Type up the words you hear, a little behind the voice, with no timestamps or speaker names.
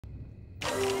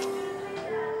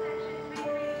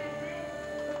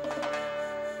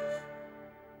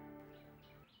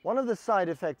One of the side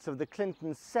effects of the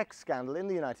Clinton sex scandal in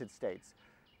the United States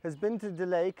has been to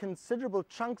delay considerable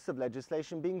chunks of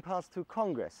legislation being passed through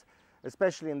Congress,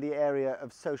 especially in the area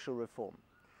of social reform.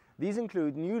 These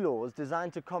include new laws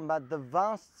designed to combat the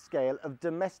vast scale of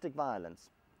domestic violence.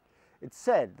 It's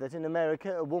said that in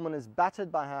America, a woman is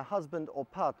battered by her husband or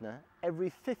partner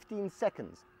every 15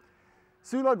 seconds.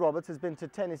 Sue Lloyd-Roberts has been to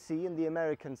Tennessee in the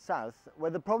American South,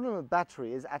 where the problem of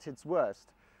battery is at its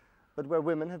worst, but where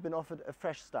women have been offered a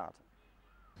fresh start.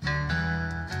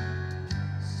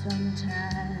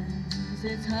 Sometimes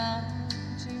it's hard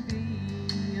to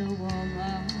be a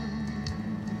woman.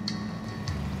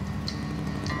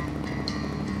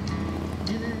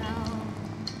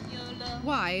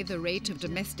 Why the rate of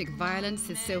domestic violence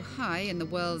is so high in the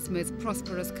world's most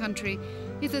prosperous country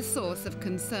is a source of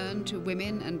concern to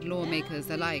women and lawmakers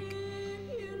alike.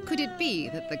 Could it be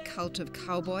that the cult of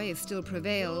cowboy still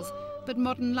prevails, but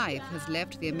modern life has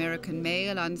left the American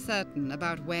male uncertain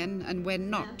about when and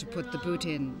when not to put the boot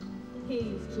in?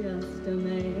 He's just a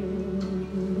man.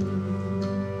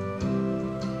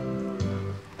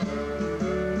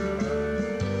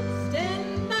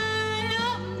 Stand by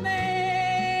a man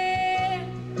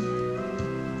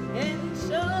and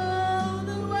show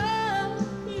the world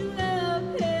you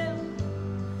love him.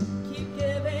 Keep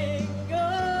giving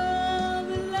all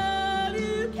the love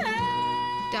you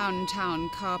can. Downtown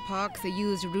car parks are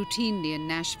used routinely in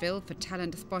Nashville for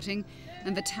talent spotting,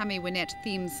 and the Tammy Wynette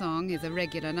theme song is a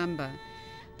regular number.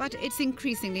 But it's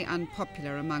increasingly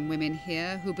unpopular among women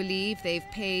here who believe they've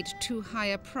paid too high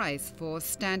a price for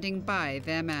standing by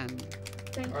their man.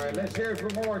 All right, let's hear it for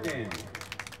Morgan.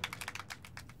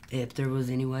 If there was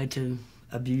any way to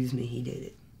abuse me, he did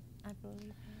it. I believe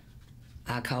it.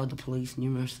 I called the police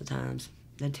numerous times.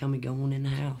 They'd tell me go on in the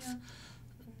house.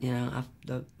 You know,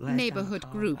 neighborhood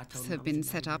groups have been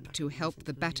set up to help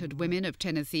the battered women of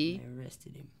Tennessee. They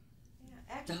arrested him.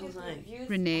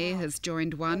 Renee has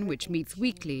joined one which meets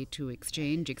weekly to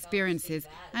exchange experiences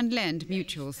and lend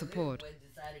mutual support.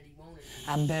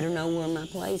 I better know where my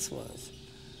place was.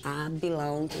 I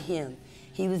belonged to him.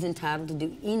 He was entitled to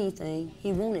do anything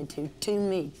he wanted to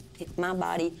me. My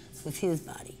body was his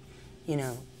body. You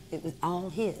know, it was all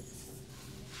his.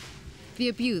 The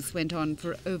abuse went on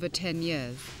for over 10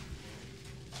 years.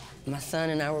 My son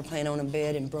and I were playing on a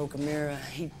bed and broke a mirror.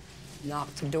 He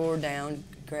knocked the door down,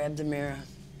 grabbed the mirror,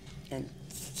 and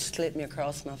slit me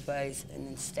across my face, and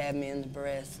then stabbed me in the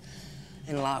breast,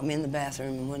 and locked me in the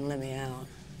bathroom and wouldn't let me out.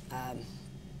 I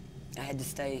had to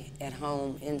stay at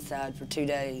home inside for 2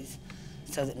 days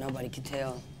so that nobody could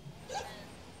tell.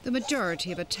 The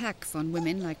majority of attacks on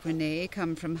women like Renee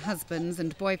come from husbands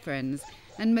and boyfriends,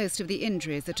 and most of the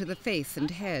injuries are to the face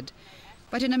and head.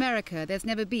 But in America, there's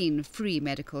never been free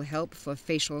medical help for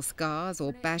facial scars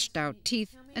or bashed-out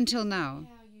teeth until now.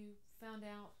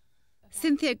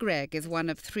 Cynthia Gregg is one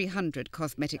of 300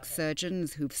 cosmetic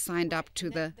surgeons who've signed up to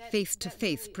the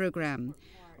Face-to-Face program,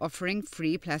 offering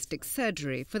free plastic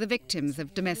surgery for the victims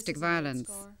of domestic violence.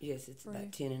 Yes, it's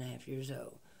about 10.5 years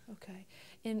old. Okay.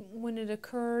 And when it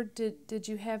occurred, did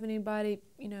you have anybody,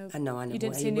 you know, No, you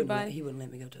didn't see anybody? He wouldn't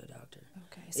let me go to a doctor.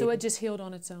 Okay. So it just healed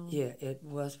on its own? Yeah, it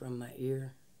was from my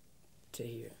ear to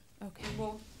here. Okay.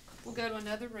 We'll go to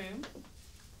another room.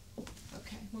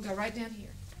 Okay. We'll go right down here.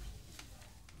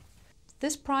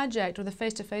 This project, or the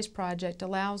Face-to-Face project,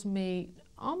 allows me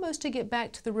almost to get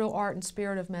back to the real art and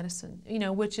spirit of medicine, you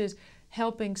know, which is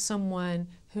helping someone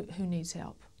who needs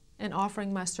help and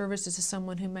offering my services to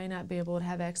someone who may not be able to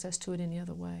have access to it any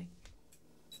other way.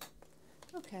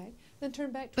 Okay, then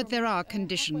turn back to But there are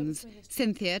conditions.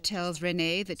 Cynthia tells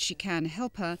Renee that she can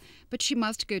help her, but she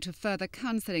must go to further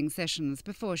counseling sessions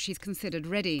before she's considered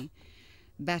ready.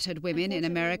 Battered women in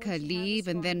America leave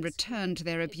and then return to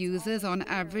their abusers on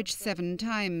average 7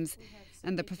 times.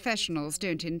 And the professionals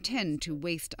don't intend to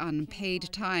waste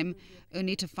unpaid time,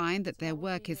 only to find that their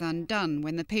work is undone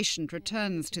when the patient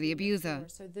returns to the abuser.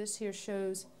 So this here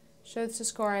shows the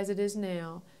scar as it is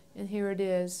now, and here it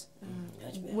is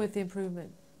with the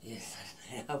improvement. Yes,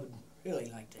 I would really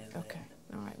like to have that. Okay,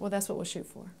 all right. Well, that's what we'll shoot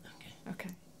for. Okay.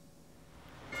 Okay.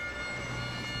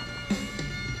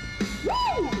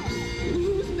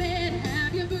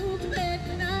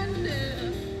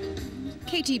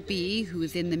 Katie B.,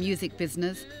 who's in the music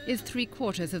business, is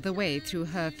 3/4 of the way through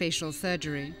her facial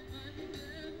surgery.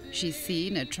 She's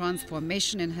seen a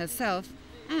transformation in herself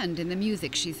and in the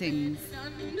music she sings. So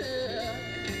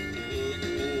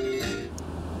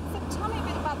tell me a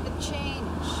bit about the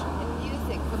change in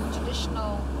music from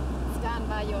traditional Stand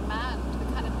By Your Man to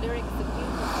the kind of lyrics that you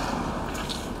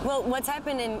Well, what's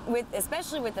happening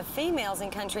especially with the females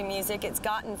in country music, it's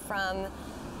gotten from,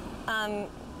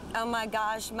 oh my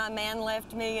gosh, my man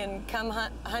left me, and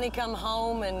honey, come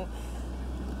home, and,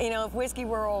 you know, if whiskey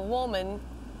were a woman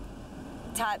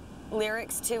type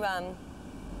lyrics to,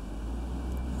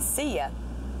 see ya,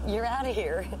 you're out of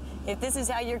here. If this is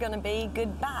how you're gonna be,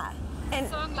 goodbye. And a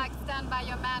song like Stand By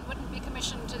Your Man wouldn't be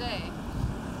commissioned today.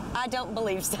 I don't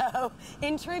believe so.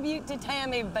 In tribute to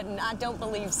Tammy, but I don't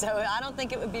believe so. I don't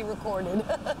think it would be recorded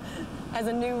as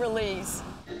a new release.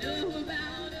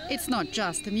 It's not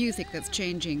just the music that's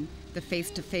changing. The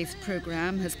face-to-face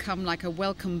program has come like a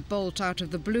welcome bolt out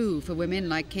of the blue for women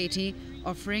like Katie,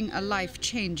 offering a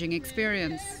life-changing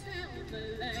experience.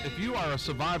 If you are a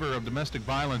survivor of domestic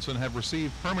violence and have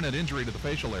received permanent injury to the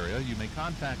facial area, you may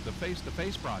contact the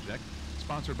Face-to-Face Project,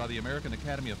 sponsored by the American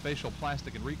Academy of Facial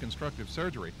Plastic and Reconstructive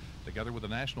Surgery. Together with the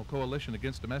National Coalition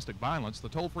Against Domestic Violence, the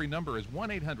toll-free number is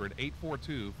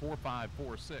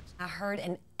 1-800-842-4546. I heard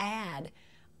an ad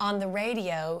on the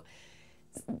radio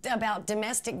about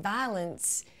domestic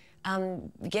violence,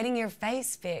 getting your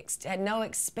face fixed at no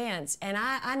expense, and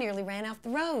I nearly ran off the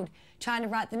road trying to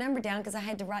write the number down because I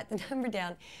had to write the number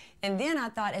down. And then I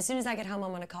thought, as soon as I get home,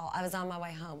 I'm going to call. I was on my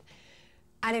way home.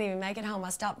 I didn't even make it home. I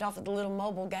stopped off at the little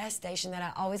mobile gas station that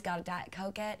I always got a Diet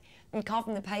Coke at and called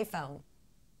from the payphone.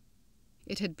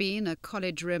 It had been a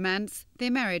college romance. They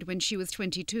married when she was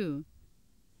 22.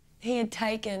 He had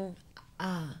taken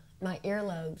my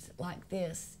earlobes like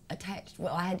this, attached,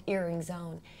 well, I had earrings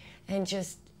on, and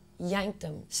just yanked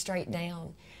them straight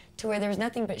down to where there was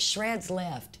nothing but shreds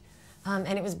left. And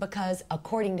it was because,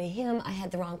 according to him, I had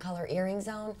the wrong color earrings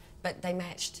on, but they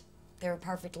matched. They were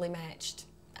perfectly matched.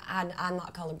 I'm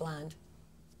not colorblind.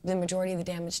 The majority of the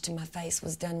damage to my face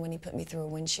was done when he put me through a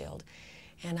windshield.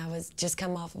 And I was just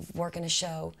come off of working a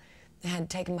show. They had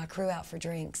taken my crew out for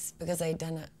drinks because they'd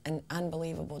done an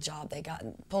unbelievable job. They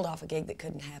pulled off a gig that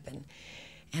couldn't happen.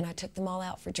 And I took them all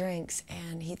out for drinks,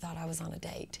 and he thought I was on a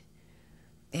date.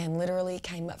 And literally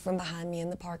came up from behind me in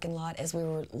the parking lot as we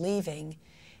were leaving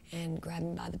and grabbed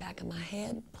me by the back of my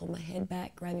head, pulled my head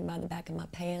back, grabbed me by the back of my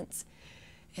pants,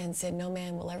 and said, "No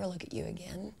man will ever look at you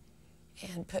again,"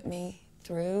 and put me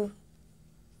through,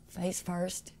 face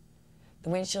first, the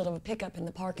windshield of a pickup in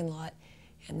the parking lot,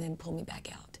 and then pull me back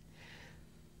out.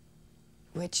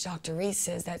 Which Dr. Reese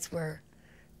says that's where,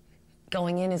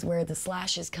 going in is where the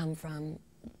slashes come from,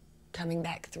 coming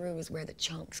back through is where the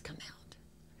chunks come out.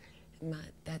 And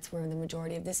that's where the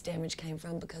majority of this damage came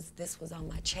from, because this was on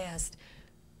my chest.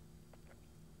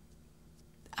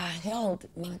 I held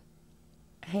my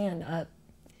hand up.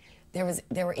 There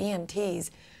were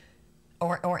EMTs,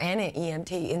 or an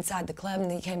EMT inside the club, and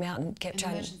they came out and kept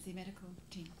trying to... Emergency medical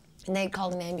team. And they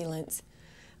called an ambulance.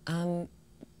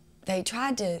 They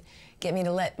tried to get me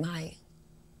to let my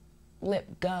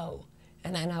lip go,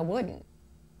 and I wouldn't,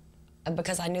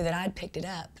 because I knew that I'd picked it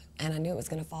up, and I knew it was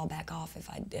going to fall back off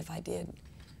if I did.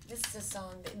 This is a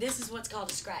song. This is what's called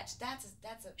a scratch. That's a.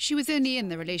 She was only in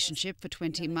the relationship for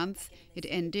 20 months. It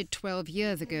ended 12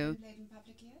 years ago.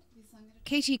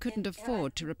 Katie couldn't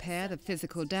afford to repair the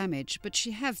physical damage, but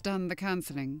she has done the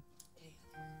counselling.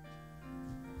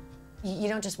 You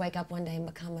don't just wake up one day and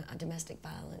become a domestic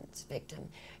violence victim.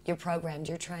 You're programmed,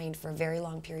 you're trained for a very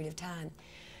long period of time.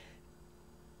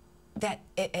 That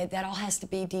all has to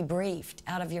be debriefed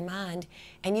out of your mind,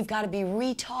 and you've got to be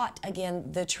retaught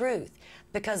again the truth,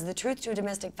 because the truth to a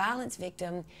domestic violence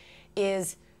victim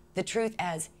is the truth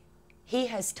as he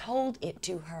has told it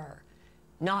to her,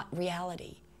 not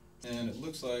reality. And it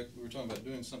looks like we were talking about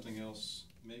doing something else.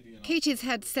 Katie's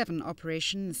had 7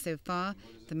 operations so far.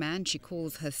 The man she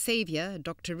calls her saviour,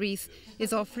 Dr. Reese,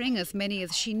 is offering as many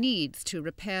as she needs to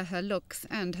repair her looks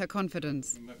and her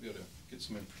confidence. We might be able to get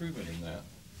some improvement in that.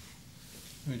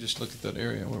 Let me just look at that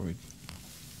area where we...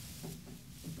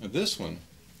 Now this one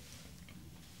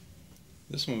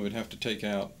we'd have to take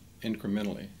out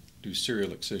incrementally, do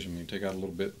serial excision. You take out a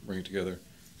little bit, bring it together,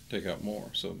 take out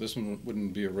more. So this one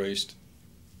wouldn't be erased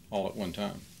all at one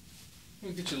time.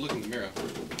 Let me get you to look in the mirror.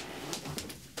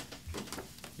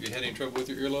 Have you had any trouble with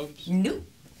your earlobes? Nope.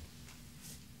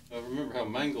 I remember how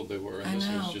mangled they were, and this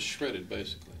one's just shredded,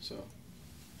 basically. So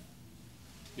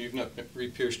you've not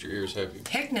re-pierced your ears, have you?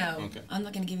 Heck no. Okay. I'm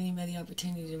not going to give anybody the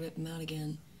opportunity to rip them out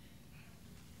again.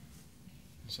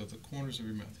 So the corners of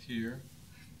your mouth, here,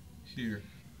 here.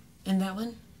 And that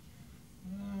one?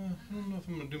 I don't know if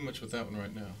I'm going to do much with that one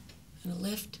right now. And a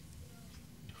lift?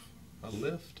 A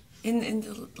lift? In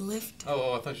the lift?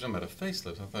 Oh, I thought you were talking about a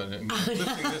facelift. I thought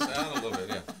lifting this out a little bit,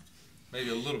 yeah.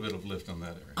 Maybe a little bit of lift on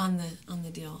that area. On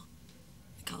the deal.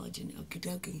 The collagen, okie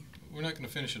dokie. We're not going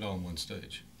to finish it all in one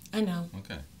stage. I know.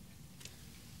 Okay.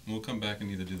 And we'll come back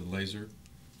and either do the laser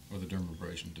or the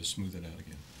dermabrasion to smooth it out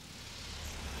again.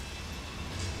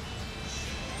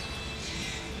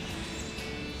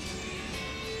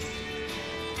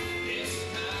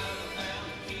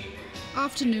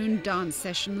 Afternoon dance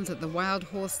sessions at the Wild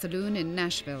Horse Saloon in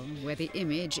Nashville, where the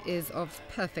image is of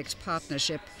perfect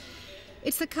partnership.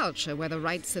 It's a culture where the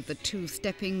rights of the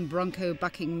two-stepping,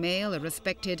 bronco-bucking male are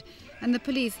respected, and the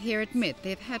police here admit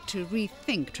they've had to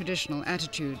rethink traditional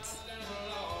attitudes.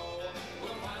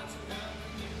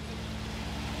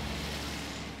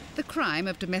 The crime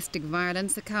of domestic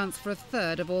violence accounts for a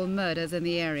third of all murders in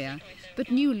the area,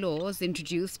 but new laws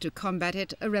introduced to combat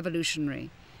it are revolutionary.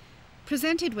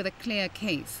 Presented with a clear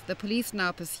case, the police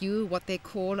now pursue what they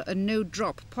call a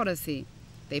no-drop policy.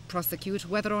 They prosecute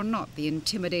whether or not the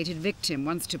intimidated victim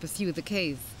wants to pursue the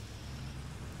case.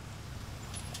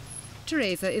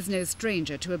 Teresa is no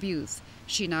stranger to abuse.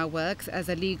 She now works as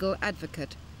a legal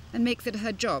advocate and makes it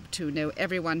her job to know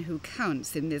everyone who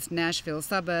counts in this Nashville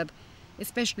suburb,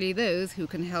 especially those who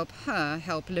can help her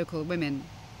help local women.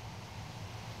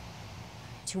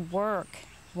 To work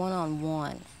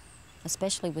one-on-one,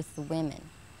 especially with the women,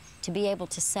 to be able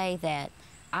to say that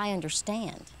I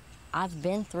understand, I've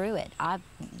been through it,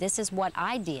 this is what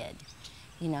I did,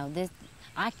 you know,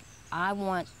 I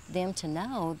want them to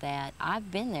know that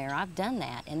I've been there, I've done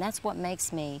that, and that's what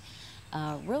makes me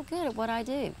real good at what I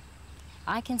do.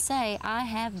 I can say I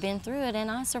have been through it and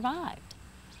I survived.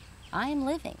 I am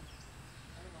living.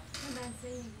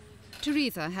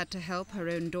 Teresa had to help her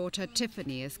own daughter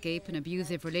Tiffany escape an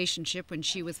abusive relationship when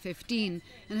she was 15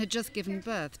 and had just given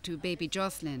birth to baby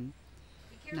Jocelyn.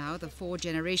 Now the 4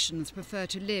 generations prefer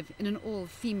to live in an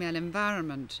all-female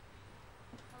environment.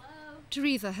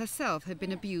 Teresa herself had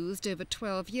been abused over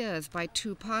 12 years by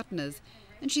 2 partners,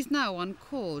 and she's now on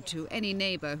call to any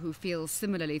neighbor who feels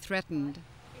similarly threatened.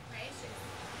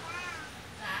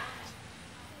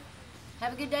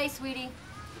 Have a good day, sweetie.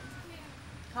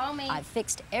 Call me. I've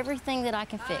fixed everything that I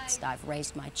can fix. I've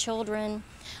raised my children.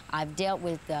 I've dealt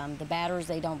with the batters.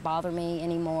 They don't bother me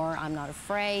anymore. I'm not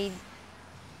afraid.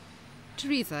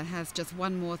 Teresa has just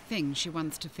one more thing she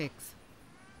wants to fix.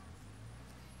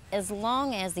 As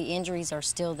long as the injuries are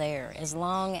still there, as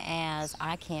long as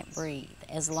I can't breathe,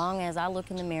 as long as I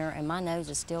look in the mirror and my nose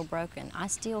is still broken, I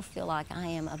still feel like I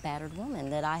am a battered woman,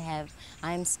 that I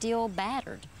am still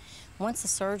battered. Once the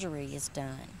surgery is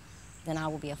done, then I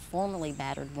will be a formally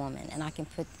battered woman, and I can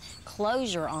put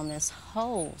closure on this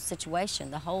whole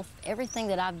situation, everything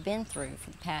that I've been through for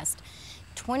the past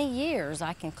 20 years.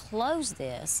 I can close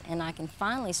this, and I can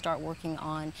finally start working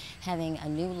on having a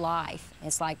new life.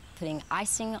 It's like putting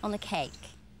icing on the cake.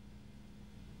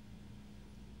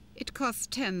 It costs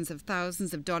tens of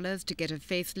thousands of dollars to get a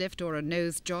facelift or a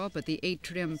nose job at the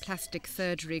Atrium Plastic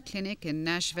Surgery Clinic in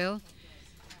Nashville.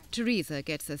 Teresa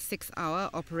gets a 6-hour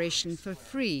operation for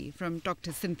free from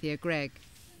Dr. Cynthia Gregg.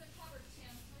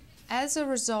 As a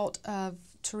result of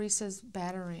Teresa's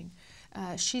battering,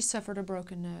 she suffered a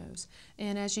broken nose.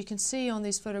 And as you can see on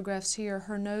these photographs here,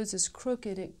 her nose is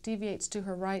crooked. It deviates to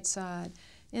her right side.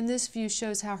 And this view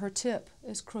shows how her tip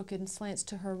is crooked and slants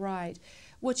to her right.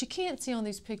 What you can't see on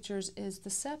these pictures is the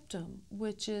septum,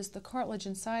 which is the cartilage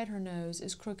inside her nose,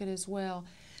 is crooked as well.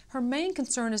 Her main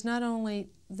concern is not only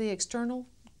the external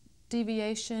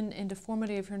deviation and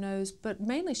deformity of her nose, but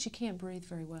mainly she can't breathe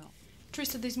very well.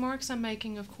 Teresa, these marks I'm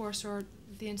making, of course, are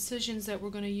the incisions that we're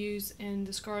going to use, and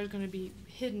the scar is going to be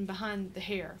hidden behind the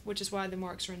hair, which is why the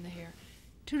marks are in the hair.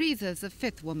 Teresa's the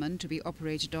 5th woman to be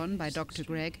operated on by Dr.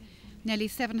 Gregg. Nearly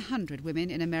 700 women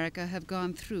in America have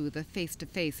gone through the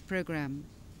face-to-face program.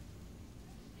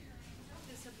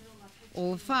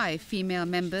 All 5 female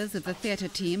members of the theatre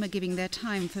team are giving their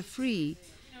time for free.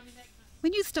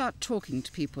 When you start talking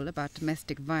to people about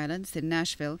domestic violence in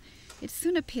Nashville, it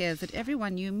soon appears that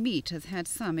everyone you meet has had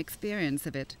some experience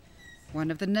of it. One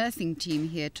of the nursing team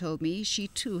here told me she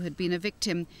too had been a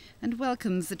victim and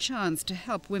welcomes the chance to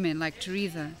help women like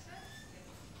Teresa.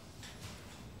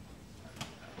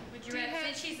 Would you rather,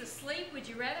 since she's asleep, would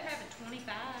you rather have a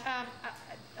 25?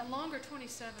 A longer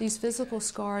 27. These physical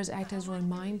scars act as a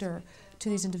reminder to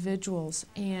these individuals,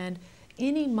 and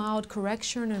any mild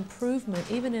correction or improvement,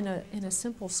 even in a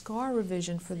simple scar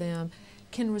revision for them,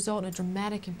 can result in a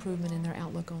dramatic improvement in their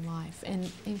outlook on life and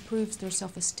improves their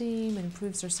self-esteem and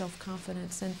improves their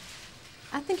self-confidence. And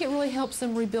I think it really helps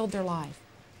them rebuild their life.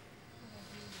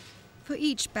 For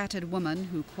each battered woman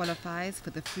who qualifies for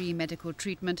the free medical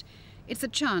treatment, it's a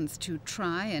chance to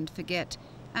try and forget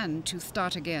and to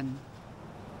start again.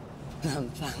 I'm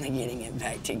finally getting it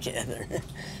back together,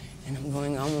 and I'm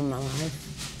going on with my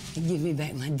life and give me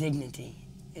back my dignity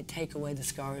and take away the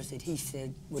scars that he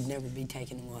said would never be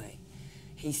taken away.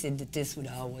 He said that this would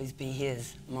always be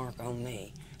his mark on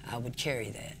me. I would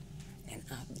carry that, and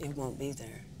it won't be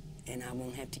there, and I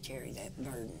won't have to carry that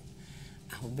burden.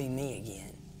 I will be me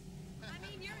again. I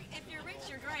mean, if you're rich,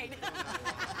 you're great.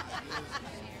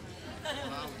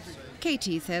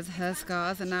 Katie says her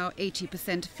scars are now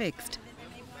 80% fixed.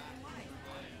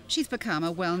 She's become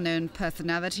a well-known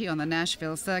personality on the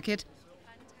Nashville circuit,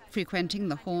 frequenting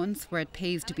the haunts where it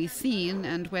pays to be seen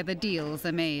and where the deals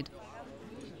are made.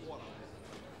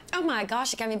 Oh my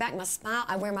gosh, it got me back my smile.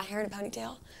 I wear my hair in a ponytail,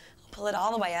 I'll pull it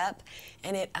all the way up,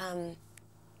 and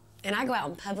and I go out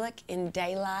in public in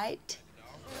daylight.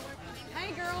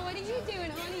 Hey girl, what are you doing,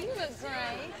 honey? You look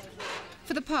great.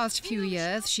 For the past few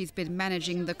years, she's been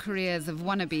managing the careers of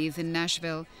wannabes in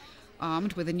Nashville.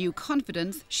 Armed with a new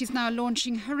confidence, she's now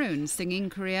launching her own singing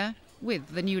career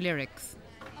with the new lyrics.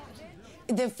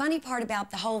 The funny part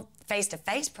about the whole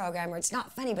face-to-face program, or it's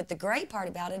not funny, but the great part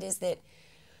about it is that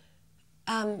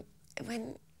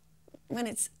when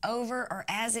it's over, or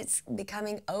as it's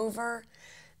becoming over,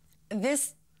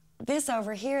 this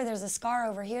over here, there's a scar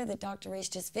over here that Dr. Reese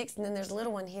just fixed, and then there's a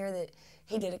little one here that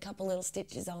he did a couple little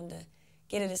stitches on to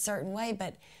get it a certain way,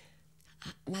 but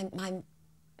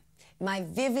my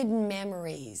vivid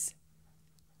memories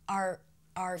are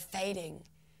fading.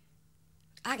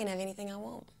 I can have anything I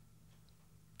want.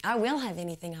 I will have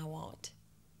anything I want.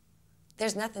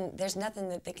 There's nothing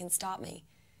that can stop me.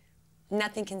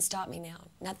 Nothing can stop me now.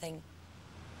 Nothing.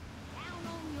 Down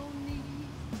on your knees,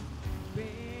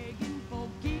 begging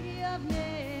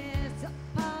forgiveness,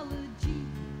 apology,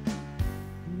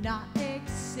 not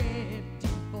accepted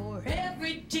for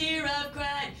every tear I've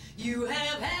cried. You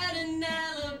have had an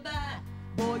alibi,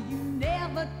 boy, you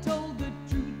never told